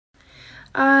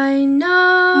I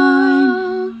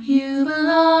know you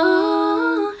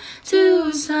belong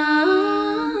to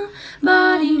somebody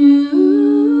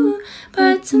new,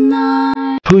 but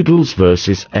tonight. Poodles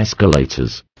versus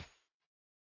escalators.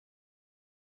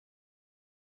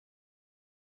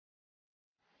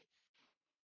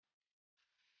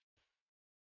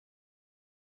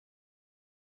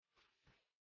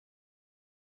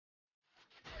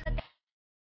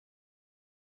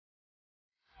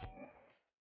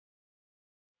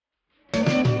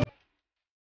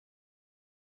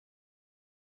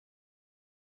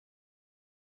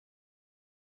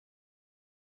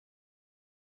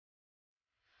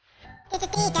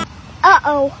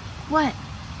 Uh-oh. What?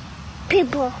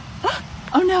 People.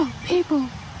 Oh no, people.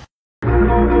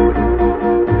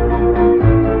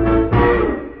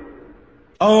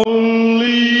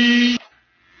 Only.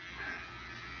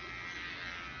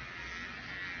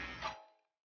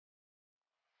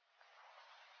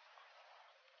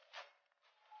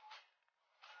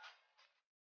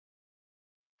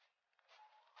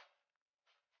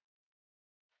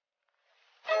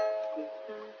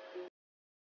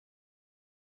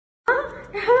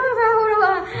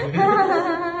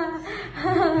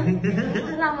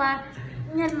 Lòng à,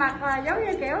 nhìn mặt là giống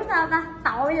như kiểu sao ta,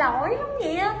 tội lỗi giống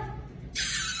vậy á.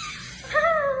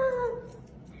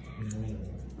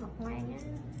 Mặt ngoan á.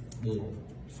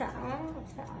 Sợ,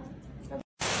 sợ.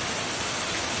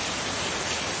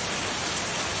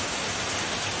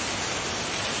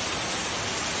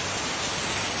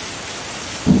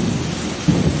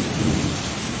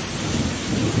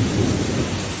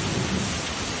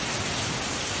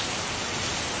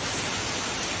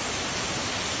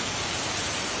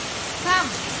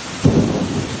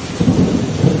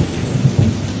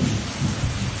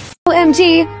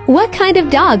 OMG, what kind of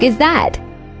dog is that?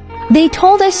 They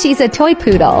told us she's a toy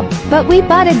poodle, but we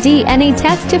bought a DNA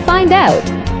test to find out.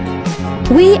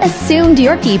 We assumed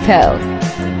Yorkie Po.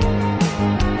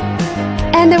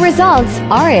 And the results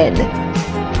are in.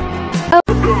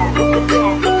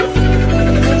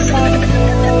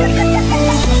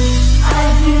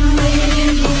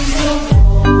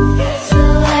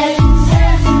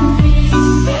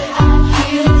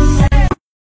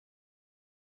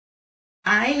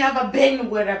 I ain't never been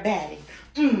with a baddie.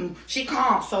 She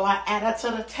calm, so I add her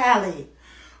to the tally.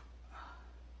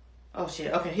 Oh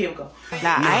shit, okay, here we go.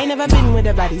 Nah, I ain't never been with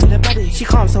a baddie. She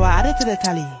calm, so I add her to the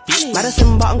tally.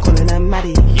 Madison button calling her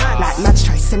Maddie. Like Mads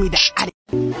try send me the addy.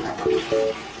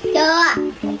 Chưa.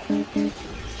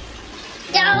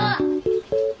 Chưa.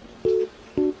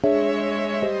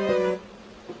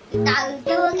 Từ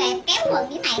chưa kẹp kéo quần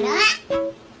với mày nữa.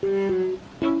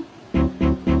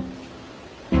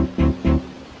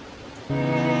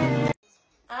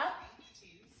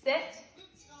 Sit,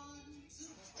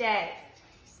 stay,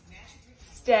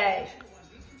 stay,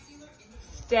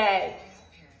 stay,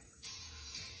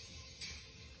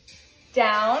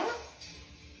 down,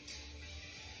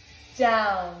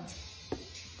 down,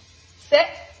 sit.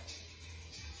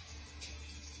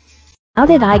 How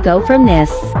did I go from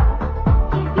this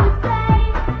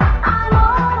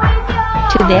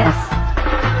to this?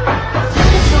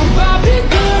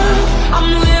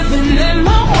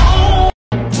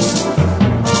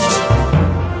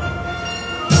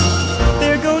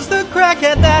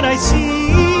 That I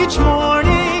see each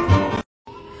morning.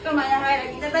 Con mày hay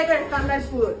là kita tay con tay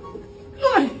phượt.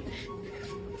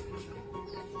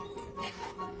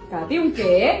 Cả tiếng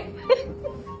trẻ.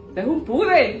 Để hung phú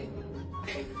lên.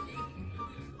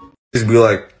 Just be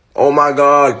like, oh my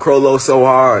god, Crollo so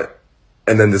hard.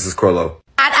 And then this is Crollo.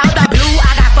 Out the blue,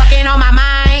 I got fucking on my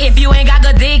mind. If you ain't got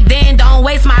good dick, then don't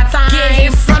waste my time. Get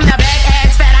hit from the back,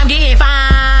 ass fat, I'm getting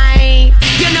fine.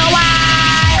 You know why?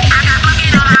 I got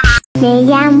fucking on my mind. Bế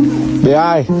dâm. Bế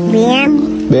ai? Bế em.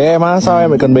 Bế em á? Sao em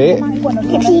lại cần bế?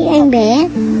 Thì anh bế.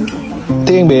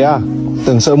 Thì anh bế à?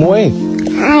 Tưởng sợ muỗi.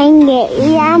 Anh bế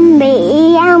dâm, bế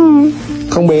dâm.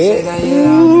 Không bế.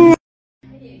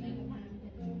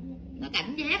 Nó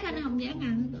cảnh giác nó không dám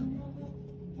ăn.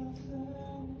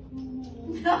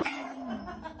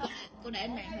 Cô để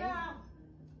anh bạn thử.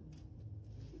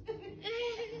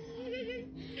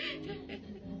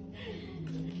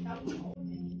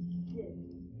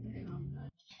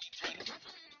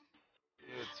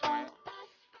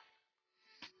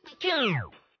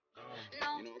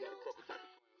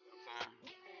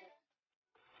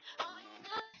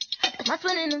 What's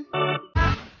winning them?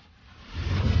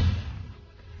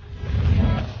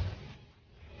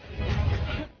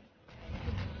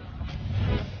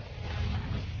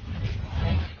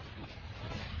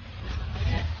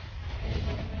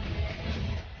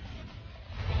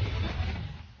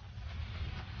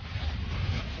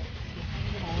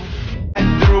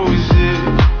 Through shit.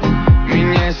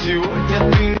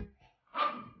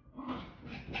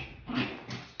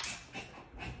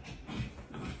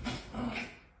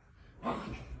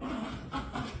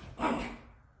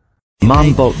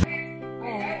 Mum bought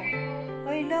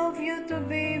I love you too,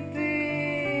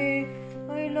 baby.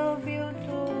 I love you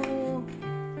too.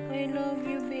 I love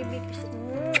you, baby.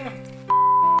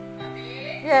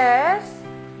 Yes?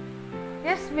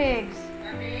 Yes, Migs.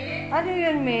 Ano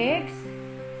yun, Migs?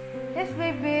 Yes,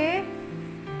 baby.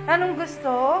 Anong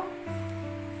gusto?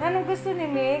 Anong gusto ni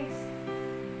Migs?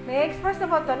 Migs, press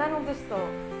the button. Anong gusto?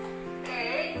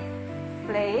 Play.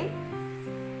 Play?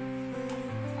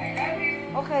 I love you.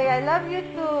 Okay, I love you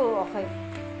too. Okay.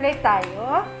 Play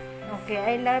tayo. Okay,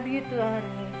 I love you too,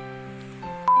 honey.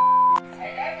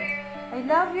 I love you. I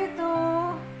love you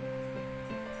too.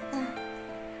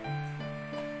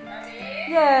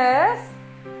 Yes?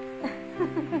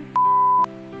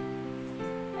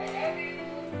 I love you.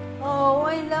 Oh,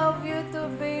 I love you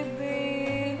too,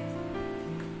 baby.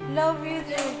 Love you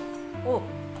too. Oh.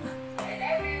 I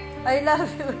love you. I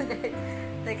love you.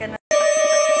 Teka na.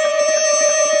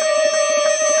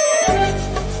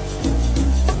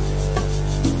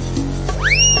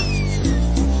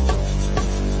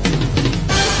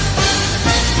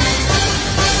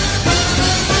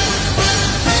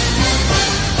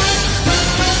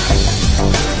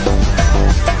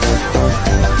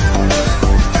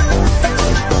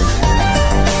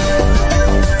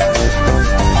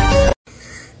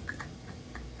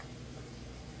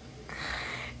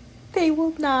 They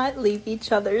will not leave each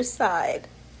other's side.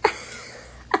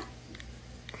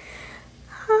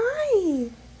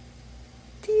 Hi.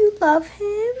 Do you love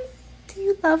him? Do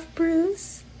you love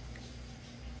Bruce?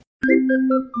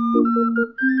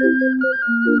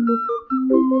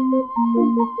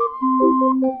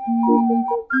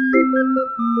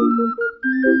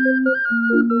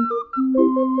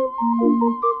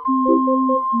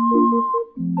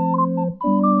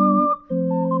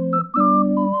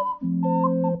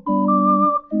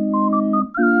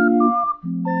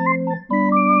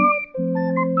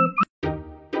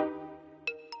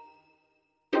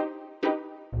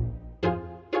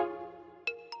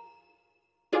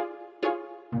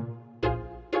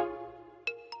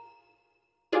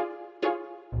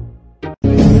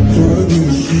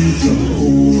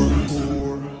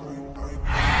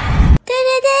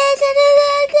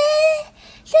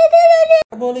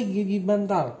 Boleh gigi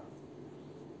bantal.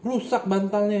 Rusak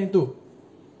bantalnya itu.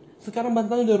 Sekarang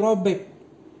bantalnya udah robek.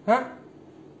 Hah?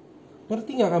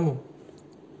 Ngerti nggak kamu?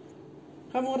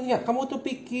 Kamu ngerti nggak? Kamu tuh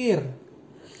pikir.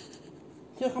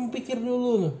 Coba kamu pikir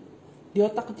dulu. Di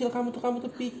otak kecil kamu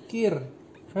tuh pikir.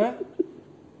 Hah?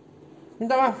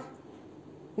 Minta maaf.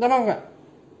 Minta maaf nggak?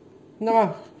 Minta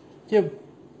maaf. Cium.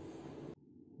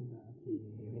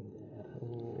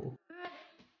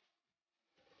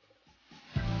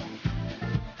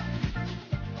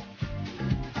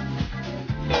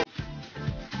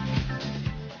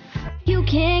 You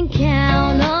can count.